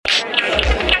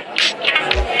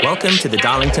Welcome to the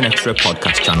Darlington Extra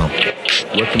podcast channel,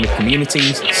 working with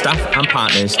communities, staff and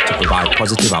partners to provide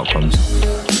positive outcomes.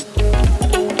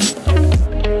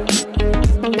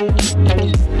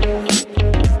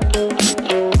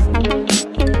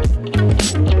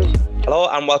 Hello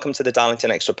and welcome to the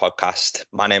Darlington Extra podcast.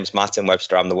 My name is Martin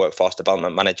Webster. I'm the Workforce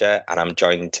Development Manager and I'm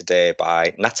joined today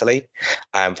by Natalie.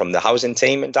 I'm from the housing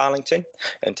team in Darlington.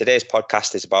 And today's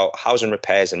podcast is about housing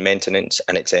repairs and maintenance,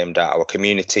 and it's aimed at our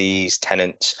communities,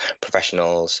 tenants,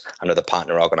 professionals and other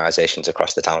partner organisations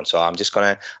across the town. So I'm just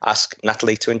going to ask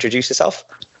Natalie to introduce herself.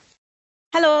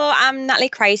 Hello, I'm Natalie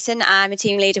Creighton. I'm a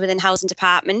team leader within Housing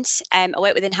Department. I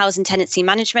work within Housing Tenancy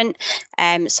Management,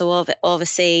 so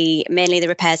oversee mainly the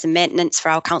repairs and maintenance for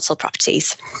our council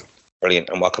properties. Brilliant,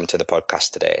 and welcome to the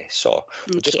podcast today. So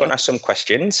we're just going to ask some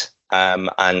questions, and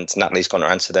Natalie's going to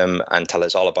answer them and tell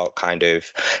us all about kind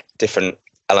of different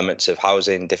elements of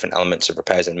housing, different elements of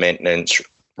repairs and maintenance,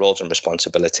 roles and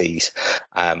responsibilities,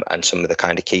 and some of the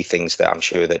kind of key things that I'm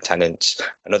sure that tenants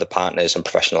and other partners and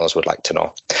professionals would like to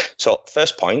know. So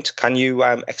first point, can you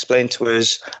explain to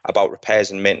us about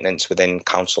repairs and maintenance within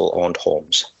council-owned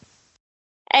homes?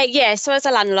 So as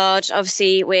a landlord,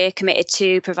 obviously we're committed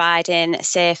to providing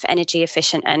safe, energy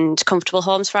efficient and comfortable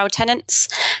homes for our tenants.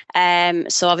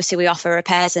 So obviously we offer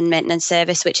repairs and maintenance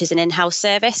service, which is an in-house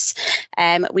service.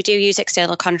 We do use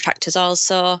external contractors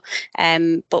also,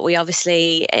 but we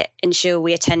obviously ensure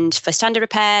we attend for standard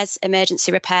repairs,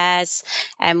 emergency repairs,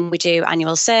 we do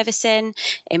annual servicing,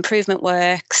 improvement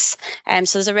works.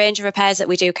 So there's a range of repairs that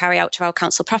we do carry out to our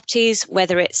council properties,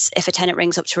 whether it's if a tenant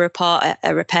rings up to report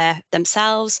a repair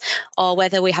themselves, or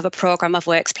whether we have a programme of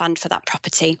works planned for that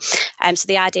property. So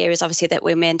the idea is obviously that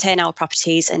we maintain our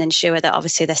properties and ensure that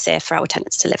obviously they're safe for our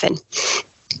tenants to live in.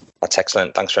 That's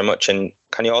excellent. Thanks very much. And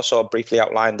can you also briefly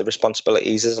outline the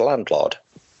responsibilities as a landlord?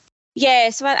 Yeah,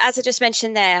 so as I just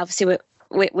mentioned there, obviously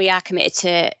we are committed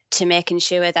to making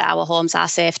sure that our homes are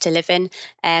safe to live in,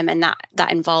 and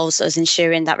that involves us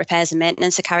ensuring that repairs and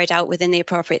maintenance are carried out within the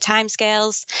appropriate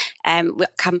timescales.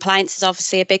 Compliance is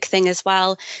obviously a big thing as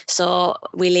well, so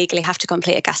we legally have to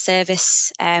complete a gas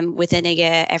service within a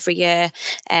year, every year,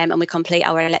 and we complete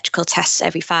our electrical tests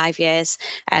every 5 years.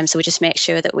 So we just make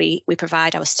sure that we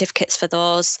provide our certificates for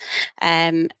those,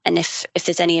 and if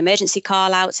there's any emergency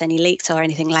call outs, any leaks or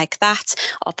anything like that,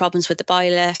 or problems with the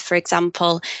boiler, for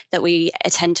example, that we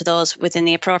attend to those within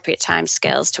the appropriate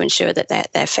timescales to ensure that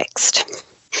they're fixed.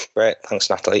 Great, thanks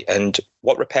Natalie. And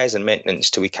what repairs and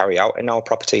maintenance do we carry out in our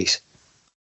properties?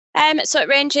 So it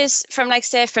ranges from,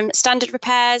 from standard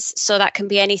repairs. So that can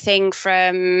be anything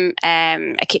from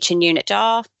a kitchen unit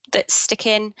door that's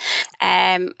sticking,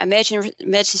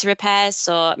 emergency repairs.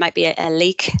 So it might be a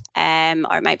leak,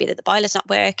 or it might be that the boiler's not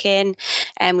working.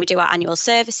 We do our annual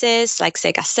services, like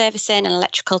say gas servicing and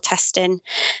electrical testing.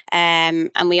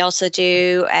 And we also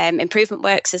do improvement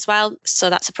works as well. So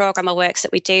that's a programme of works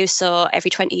that we do. So every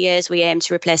 20 years, we aim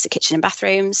to replace the kitchen and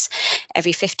bathrooms.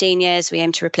 Every 15 years, we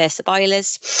aim to replace the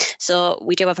boilers. So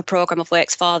we do have a programme of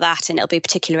works for that, and it'll be a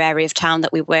particular area of town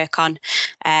that we work on.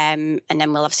 And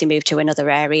then we'll obviously move to another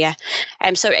area.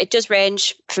 So it does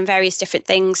range from various different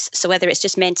things. So whether it's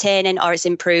just maintaining or it's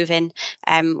improving,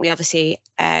 we obviously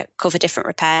cover different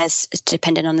repairs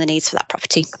depending on the needs for that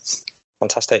property.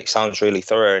 Fantastic. Sounds really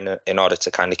thorough in order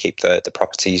to kind of keep the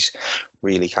properties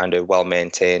really kind of well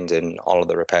maintained and all of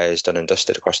the repairs done and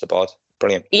dusted across the board.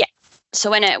 Brilliant. Yeah. So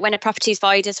when a property is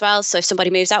void as well, so if somebody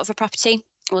moves out of a property,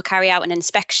 we'll carry out an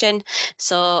inspection.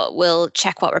 So we'll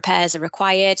check what repairs are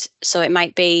required. So it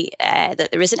might be that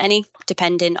there isn't any,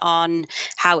 depending on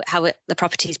how the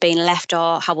property is being left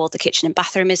or how old the kitchen and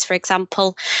bathroom is, for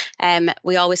example.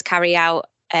 We always carry out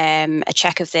a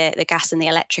check of the gas and the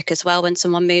electric as well when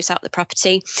someone moves out the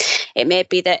property. It may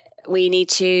be that we need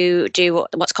to do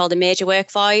what's called a major work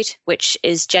void, which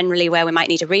is generally where we might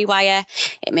need a rewire.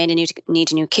 It may need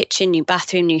a new kitchen, new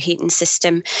bathroom, new heating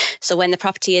system. So when the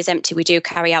property is empty, we do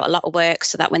carry out a lot of work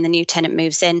so that when the new tenant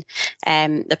moves in,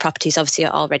 the properties obviously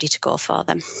are all ready to go for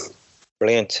them.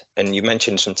 Brilliant. And you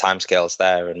mentioned some timescales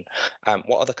there. And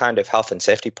what other kind of health and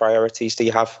safety priorities do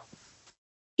you have?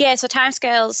 Yeah, so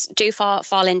timescales do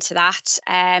fall into that.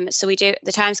 So we do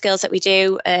the timescales that we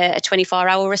do a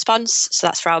 24-hour response. So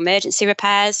that's for our emergency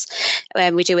repairs.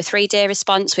 We do a 3-day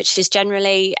response, which is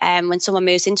generally when someone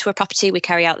moves into a property, we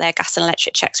carry out their gas and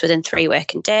electric checks within 3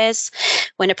 working days.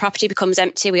 When a property becomes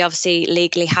empty, we obviously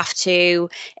legally have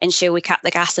to ensure we cap the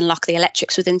gas and lock the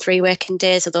electrics within 3 working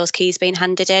days of those keys being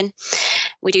handed in.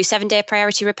 We do 7-day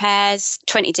priority repairs,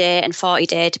 20-day and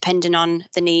 40-day, depending on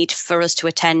the need for us to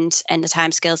attend and the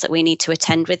timescales that we need to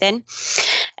attend within.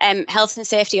 Health and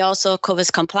safety also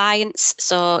covers compliance,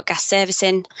 so gas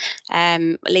servicing.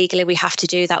 Legally, we have to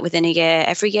do that within a year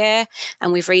every year,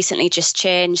 and we've recently just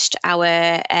changed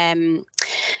our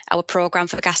programme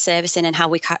for gas servicing and how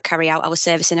we carry out our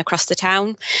servicing across the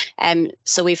town.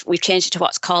 So we've changed it to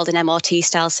what's called an MOT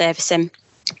style servicing.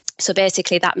 So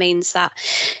basically that means that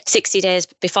 60 days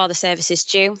before the service is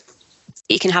due,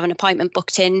 you can have an appointment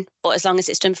booked in, but as long as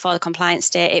it's done before the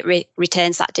compliance date, it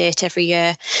returns that date every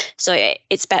year. So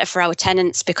it's better for our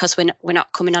tenants because we're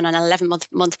not coming on an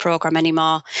 11-month programme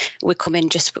anymore. We come in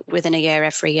just within a year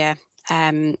every year.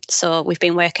 So we've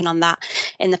been working on that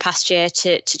in the past year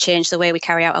to change the way we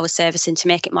carry out our servicing to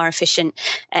make it more efficient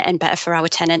and better for our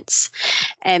tenants.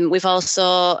 We've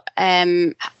also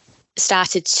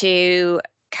started to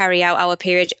carry out our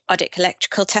periodic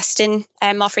electrical testing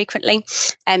more frequently.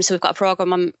 So we've got a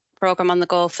programme on the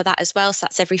go for that as well. So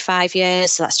that's every 5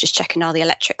 years. So that's just checking all the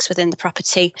electrics within the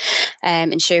property,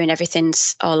 ensuring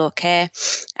everything's all okay.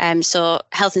 So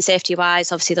health and safety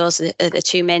wise, obviously those are the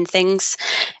two main things.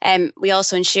 We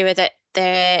also ensure that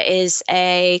there is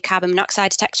a carbon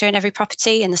monoxide detector in every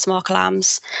property and the smoke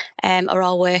alarms are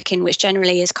all working, which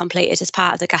generally is completed as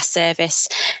part of the gas service.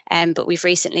 But we've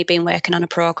recently been working on a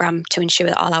programme to ensure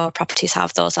that all our properties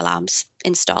have those alarms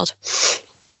installed.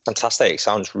 Fantastic.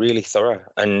 Sounds really thorough.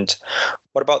 And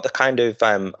what about the kind of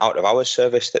out of hours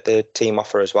service that the team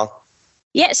offer as well?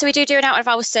 Yeah, so we do an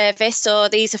out-of-hours service. So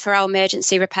these are for our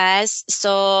emergency repairs.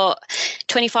 So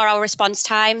 24-hour response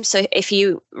time. So if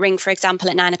you ring, for example,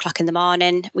 at 9 o'clock in the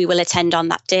morning, we will attend on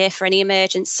that day for any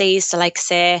emergencies. So like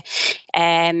say,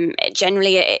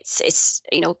 generally it's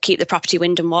keep the property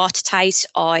wind and water tight,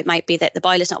 or it might be that the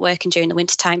boiler's not working during the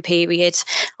wintertime period,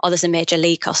 or there's a major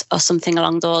leak or something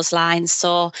along those lines.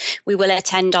 So we will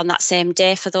attend on that same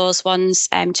day for those ones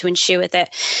to ensure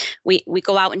that we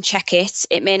go out and check it.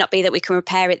 It may not be that we can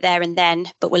repair it there and then,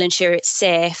 but we'll ensure it's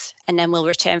safe, and then we'll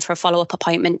return for a follow-up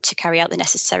appointment to carry out the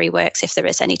necessary works if there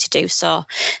is any to do so.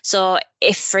 So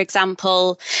if, for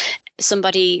example,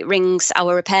 somebody rings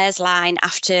our repairs line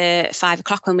after 5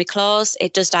 o'clock when we close,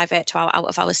 it does divert to our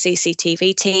out-of-hours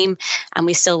CCTV team, and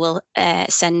we still will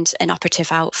send an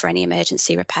operative out for any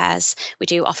emergency repairs. We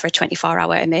do offer a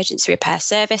 24-hour emergency repair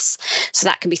service, so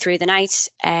that can be through the night.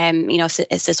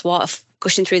 If there's water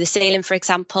gushing through the ceiling, for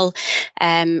example,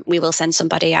 we will send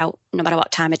somebody out no matter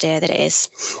what time of day that it is.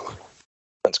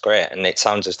 That's great. And it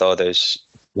sounds as though there's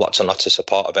lots and lots of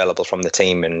support available from the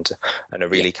team and a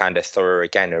really kind of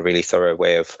a really thorough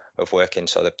way of working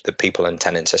so that the people and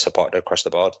tenants are supported across the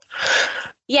board.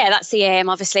 Yeah, that's the aim.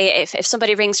 Obviously, if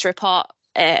somebody rings to report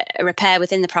a repair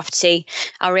within the property,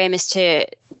 our aim is to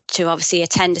obviously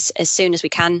attend as soon as we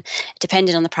can,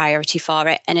 depending on the priority for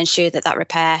it, and ensure that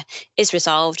repair is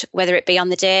resolved, whether it be on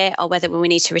the day or whether we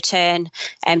need to return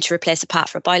to replace a part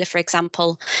for a boiler, for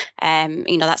example.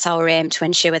 That's our aim, to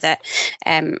ensure that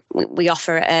we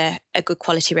offer a good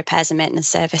quality repairs and maintenance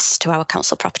service to our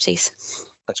council properties.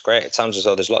 That's great. It sounds as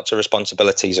though there's lots of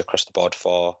responsibilities across the board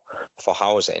for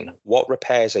housing. What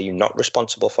repairs are you not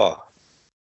responsible for?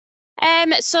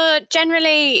 So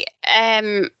generally,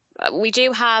 we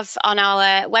do have on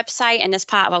our website, and as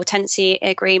part of our tenancy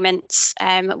agreements,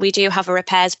 we do have a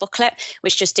repairs booklet,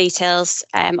 which just details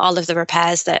all of the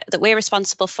repairs that we're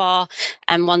responsible for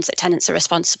and ones that tenants are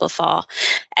responsible for.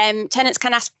 Tenants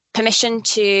can ask permission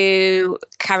to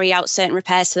carry out certain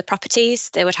repairs to the properties.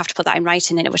 They would have to put that in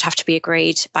writing, and it would have to be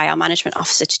agreed by our management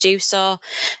officer to do so.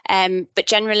 But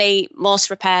generally, most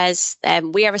repairs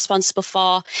we are responsible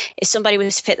for. If somebody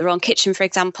was to fit their own kitchen, for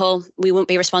example, we wouldn't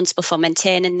be responsible for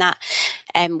maintaining that.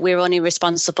 We're only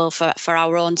responsible for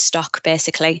our own stock,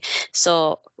 basically.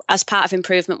 So as part of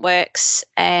improvement works,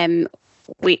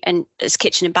 as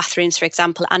kitchen and bathrooms, for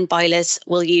example, and boilers,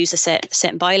 we'll use a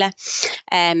certain boiler,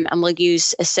 and we'll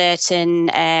use a certain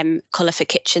colour for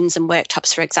kitchens and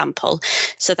worktops, for example,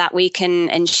 so that we can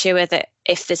ensure that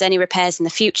if there's any repairs in the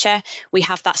future, we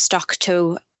have that stock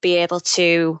to be able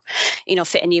to,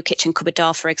 fit a new kitchen cupboard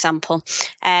door, for example.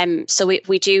 So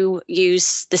we do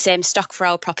use the same stock for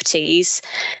our properties.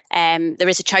 There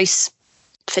is a choice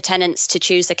for tenants to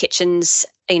choose their kitchens,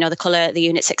 the colour, the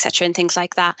units, etc., and things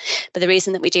like that. But the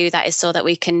reason that we do that is so that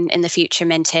we can, in the future,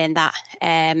 maintain that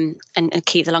and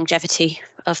keep the longevity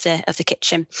of the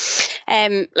kitchen.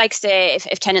 Like I say,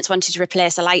 if tenants wanted to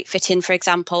replace a light fitting, for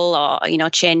example, or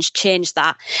change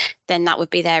that, then that would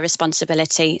be their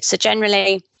responsibility. So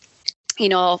generally,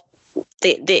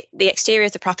 the exterior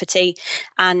of the property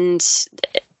and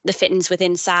the fittings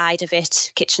within inside of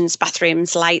it, kitchens,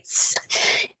 bathrooms, lights,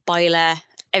 boiler,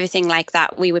 everything like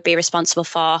that we would be responsible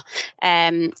for,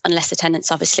 unless the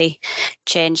tenants obviously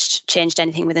changed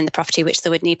anything within the property, which they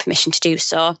would need permission to do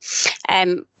so.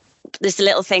 There's the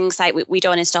little things like we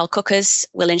don't install cookers.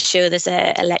 We'll ensure there's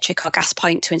a electric or gas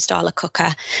point to install a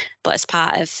cooker, but as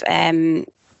part of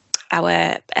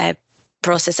our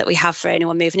process that we have for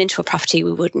anyone moving into a property,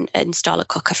 we wouldn't install a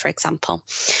cooker, for example.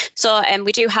 So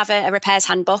we do have a repairs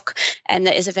handbook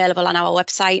that is available on our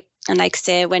website. And like I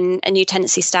say, when a new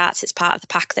tenancy starts, it's part of the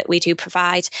pack that we do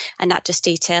provide, and that just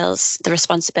details the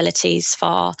responsibilities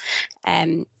for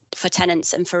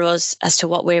tenants and for us as to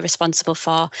what we're responsible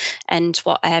for and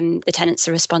what the tenants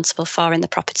are responsible for in the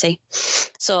property.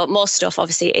 So most stuff,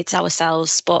 obviously, it's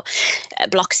ourselves, but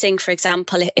block sink, for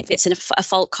example, if it's a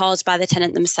fault caused by the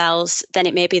tenant themselves, then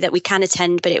it may be that we can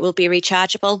attend, but it will be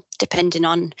rechargeable depending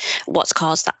on what's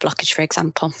caused that blockage, for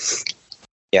example.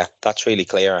 Yeah, that's really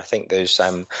clear. I think there's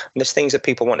things that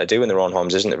people want to do in their own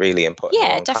homes, isn't it, really, and put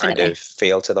their own kind of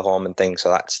feel to the home and things. So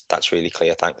that's really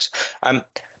clear. Thanks.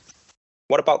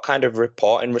 What about kind of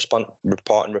reporting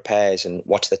repairs, and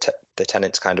what's the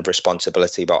tenant's kind of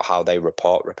responsibility about how they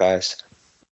report repairs?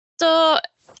 So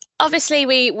obviously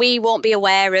we won't be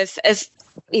aware of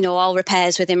all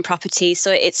repairs within property.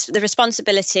 So it's the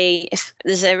responsibility, if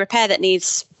there's a repair that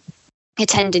needs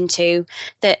attending to,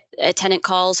 that a tenant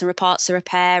calls and reports the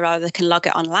repair, or they can log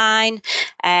it online.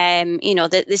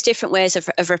 There's different ways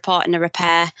of reporting a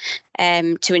repair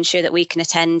to ensure that we can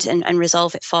attend and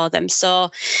resolve it for them. So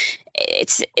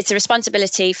it's a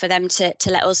responsibility for them to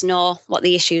let us know what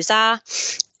the issues are.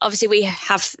 Obviously, we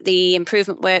have the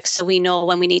improvement works, so we know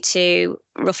when we need to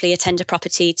roughly attend a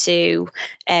property to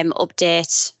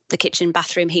update the kitchen,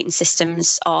 bathroom heating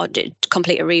systems, or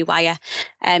complete a rewire.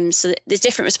 So there's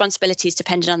different responsibilities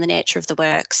depending on the nature of the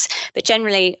works. But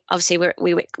generally, obviously,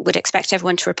 we would expect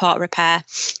everyone to report a repair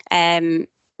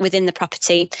within the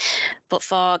property. But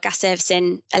for gas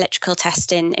servicing, electrical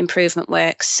testing, improvement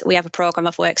works, we have a programme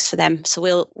of works for them.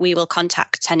 So we will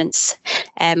contact tenants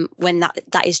when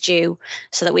that is due,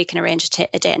 so that we can arrange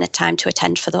a date and a time to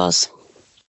attend for those.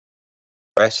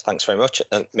 Great, thanks very much.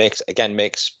 It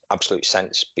makes absolute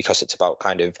sense, because it's about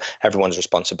kind of everyone's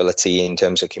responsibility in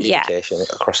terms of communication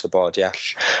across the board.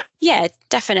 Yeah,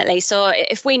 definitely. So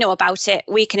if we know about it,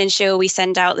 we can ensure we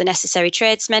send out the necessary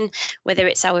tradesmen, whether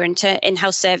it's our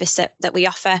in-house service that we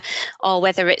offer, or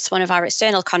whether it's one of our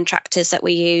external contractors that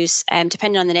we use.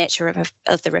 Depending on the nature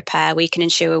of the repair, we can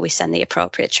ensure we send the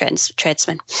appropriate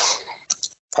tradesmen.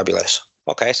 Fabulous.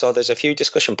 Okay, so there's a few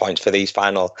discussion points for these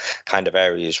final kind of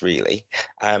areas, really.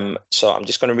 So I'm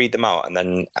just going to read them out and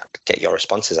then get your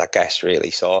responses, I guess, really.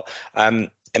 So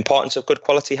importance of good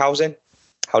quality housing.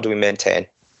 How do we maintain?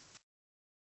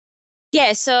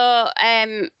 Yeah, so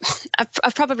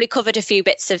I've probably covered a few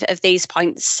bits of these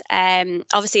points.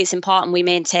 Obviously, it's important we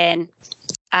maintain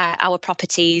our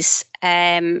properties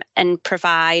and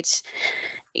provide,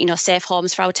 safe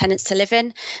homes for our tenants to live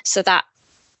in, so that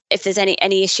if there's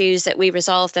any issues, that we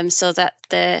resolve them, so that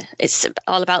it's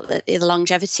all about the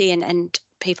longevity and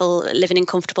people living in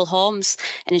comfortable homes,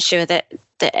 and ensure that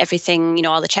everything,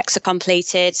 all the checks are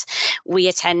completed. We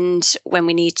attend when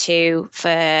we need to for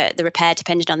the repair,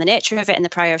 depending on the nature of it and the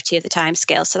priority of the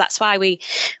timescale. So that's why we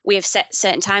have set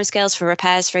certain timescales for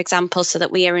repairs, for example, so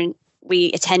that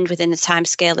we attend within the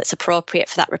timescale that's appropriate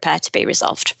for that repair to be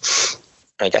resolved.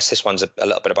 I guess this one's a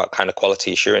little bit about kind of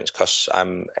quality assurance, because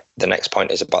the next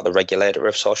point is about the regulator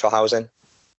of social housing.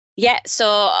 Yeah, so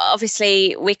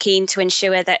obviously we're keen to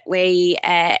ensure that we,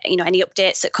 any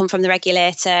updates that come from the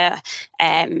regulator,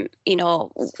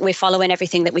 we're following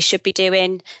everything that we should be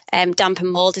doing. Damp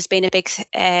and mould has been a big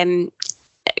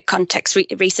context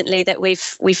recently that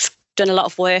we've done a lot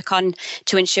of work on,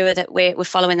 to ensure that we're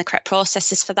following the correct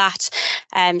processes for that.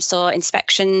 So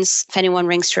inspections, if anyone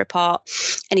rings to report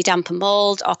any damp and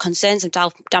mould or concerns of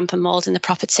damp and mould in the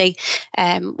property,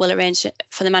 we'll arrange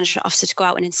for the management officer to go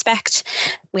out and inspect.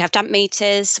 We have damp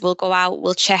meters. We'll go out,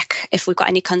 we'll check if we've got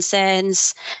any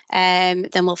concerns, then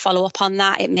we'll follow up on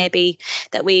that. It may be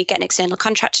that we get an external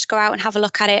contractor to go out and have a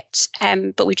look at it,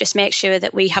 but we just make sure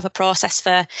that we have a process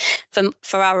for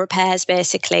our repairs,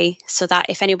 basically, so that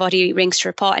if anybody rings to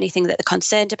report anything that they're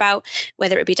concerned about,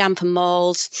 whether it be damp and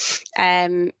mould,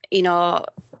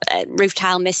 roof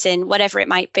tile missing, whatever it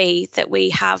might be, that we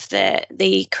have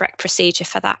the correct procedure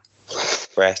for that.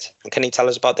 Great. And can you tell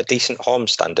us about the decent home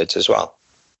standards as well?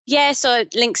 Yeah, so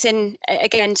it links in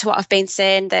again to what I've been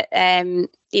saying, that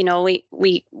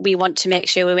we want to make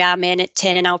sure we are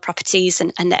maintaining our properties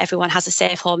and that everyone has a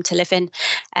safe home to live in,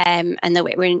 and that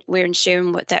we're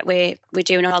ensuring that we're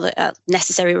doing all the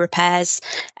necessary repairs,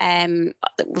 that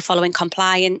we're following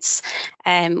compliance,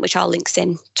 which all links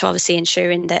in to obviously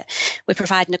ensuring that we're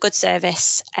providing a good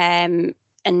service, and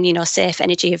safe,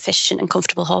 energy efficient and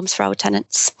comfortable homes for our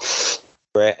tenants.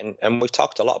 Great. And we've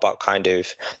talked a lot about kind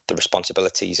of the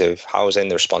responsibilities of housing,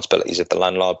 the responsibilities of the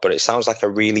landlord, but it sounds like a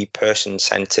really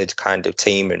person-centred kind of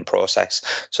team and process,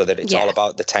 so that it's all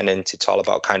about the tenant. It's all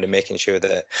about kind of making sure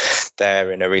that they're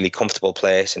in a really comfortable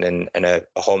place and in a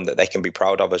home that they can be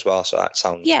proud of as well. So that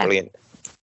sounds brilliant.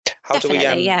 How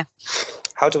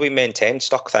do we maintain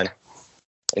stock then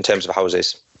in terms of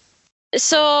houses?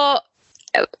 So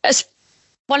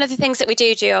one of the things that we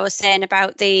do, I was saying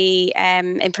about the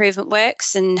improvement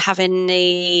works and having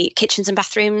the kitchens and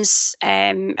bathrooms,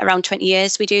 around 20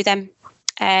 years we do them,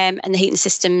 and the heating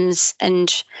systems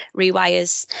and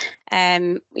rewires.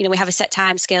 We have a set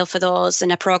time scale for those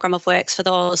and a programme of works for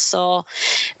those. So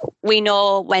we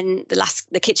know when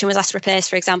the kitchen was last replaced,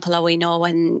 for example, or we know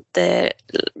when the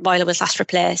boiler was last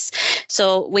replaced.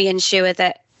 So we ensure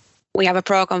that we have a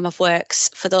programme of works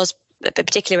for those a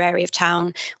particular area of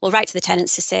town. We'll write to the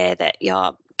tenants to say that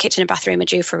your kitchen and bathroom are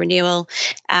due for renewal,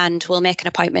 and we'll make an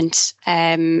appointment,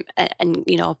 and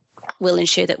we'll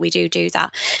ensure that we do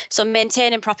that. So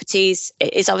maintaining properties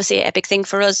is obviously a big thing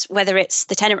for us, whether it's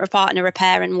the tenant reporting a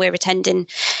repair and we're attending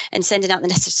and sending out the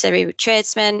necessary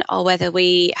tradesmen, or whether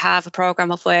we have a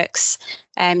programme of works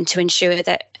to ensure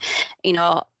that,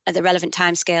 at the relevant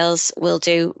timescales, we'll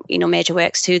do, major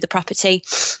works to the property.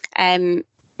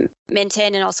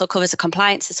 Maintaining also covers the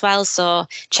compliance as well, so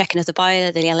checking of the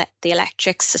boiler, the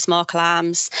electrics, the smoke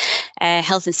alarms,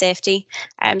 health and safety.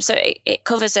 So it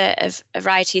covers a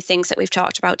variety of things that we've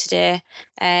talked about today,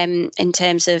 in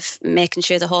terms of making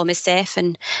sure the home is safe,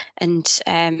 and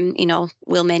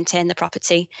we'll maintain the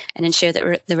property and ensure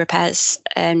that the repairs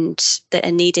that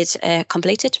are needed are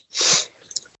completed.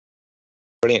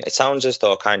 Brilliant. It sounds as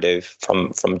though kind of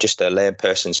from just a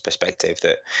layperson's perspective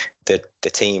that the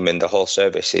team and the whole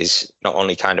service is not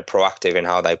only kind of proactive in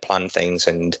how they plan things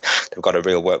and they've got a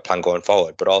real work plan going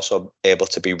forward, but also able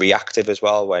to be reactive as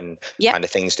well when kind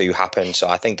of things do happen. So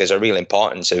I think there's a real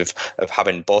importance of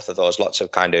having both of those. Lots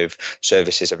of kind of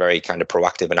services are very kind of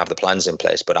proactive and have the plans in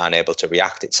place, but aren't able to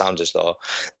react. It sounds as though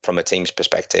from a team's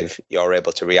perspective, you're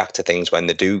able to react to things when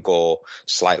they do go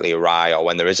slightly awry or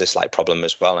when there is a slight problem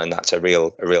as well. And that's a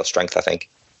real strength, I think.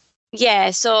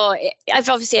 Yeah, so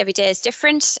obviously every day is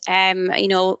different.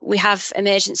 We have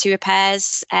emergency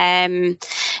repairs.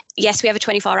 Yes, we have a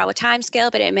 24-hour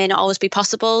timescale, but it may not always be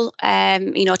possible,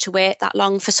 to wait that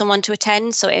long for someone to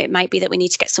attend. So it might be that we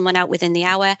need to get someone out within the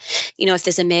hour. If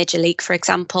there's a major leak, for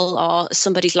example, or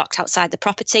somebody's locked outside the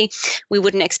property, we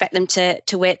wouldn't expect them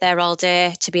to wait there all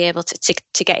day to be able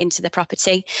to get into the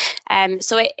property.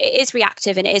 So it is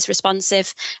reactive and it is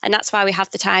responsive, and that's why we have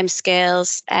the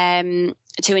timescales,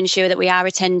 to ensure that we are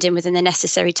attending within the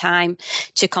necessary time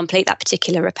to complete that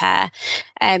particular repair.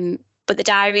 But the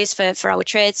diaries for our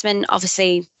tradesmen,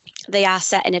 obviously, they are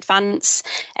set in advance,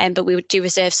 but we do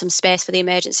reserve some space for the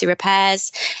emergency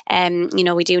repairs.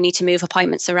 We do need to move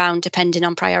appointments around depending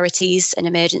on priorities and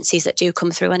emergencies that do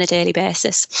come through on a daily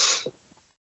basis.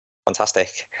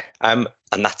 Fantastic. And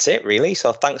that's it, really.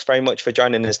 So thanks very much for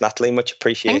joining us, Natalie. Much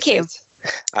appreciated. Thank you.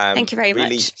 Thank you very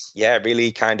much. Yeah,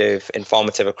 really kind of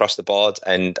informative across the board.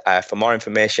 And for more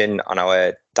information on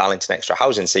our Darlington Extra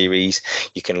housing series,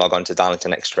 you can log on to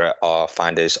Darlington Extra or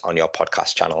find us on your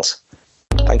podcast channels.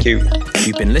 Thank you.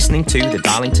 You've been listening to the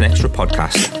Darlington Extra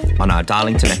podcast on our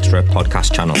Darlington Extra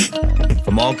podcast channel.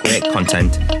 For more great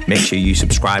content, make sure you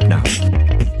subscribe now.